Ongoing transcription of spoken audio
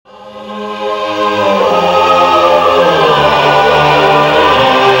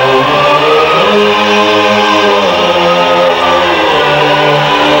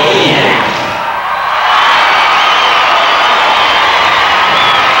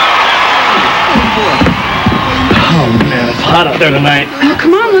Oh, man, it's hot out there tonight. Oh,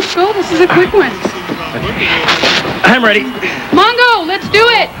 come on, let's go. This is a quick one. I'm ready. Mongo, let's do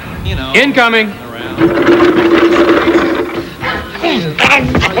it. Incoming.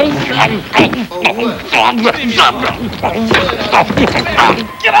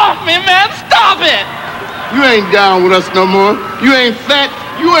 Get off me, man! Stop it! You ain't down with us no more. You ain't fat.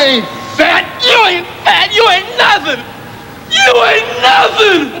 You ain't fat. You ain't fat! You ain't nothing! You ain't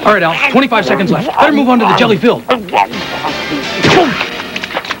nothing! All right, Al, 25 seconds left. Better move on to the jelly fill. Let's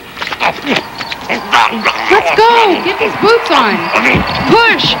go. Get these boots on.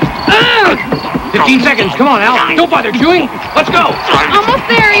 Push. 15 seconds. Come on, Al. Don't bother chewing. Let's go. Almost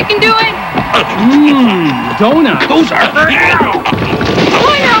there. You can do it. Donuts. Those are for Al.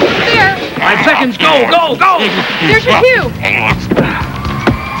 Oh, you're almost there. 5 seconds. Go, go, go. There's your cue.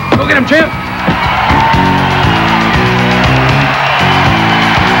 Go get him, champ.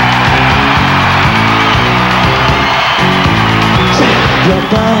 Your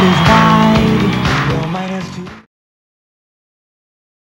body's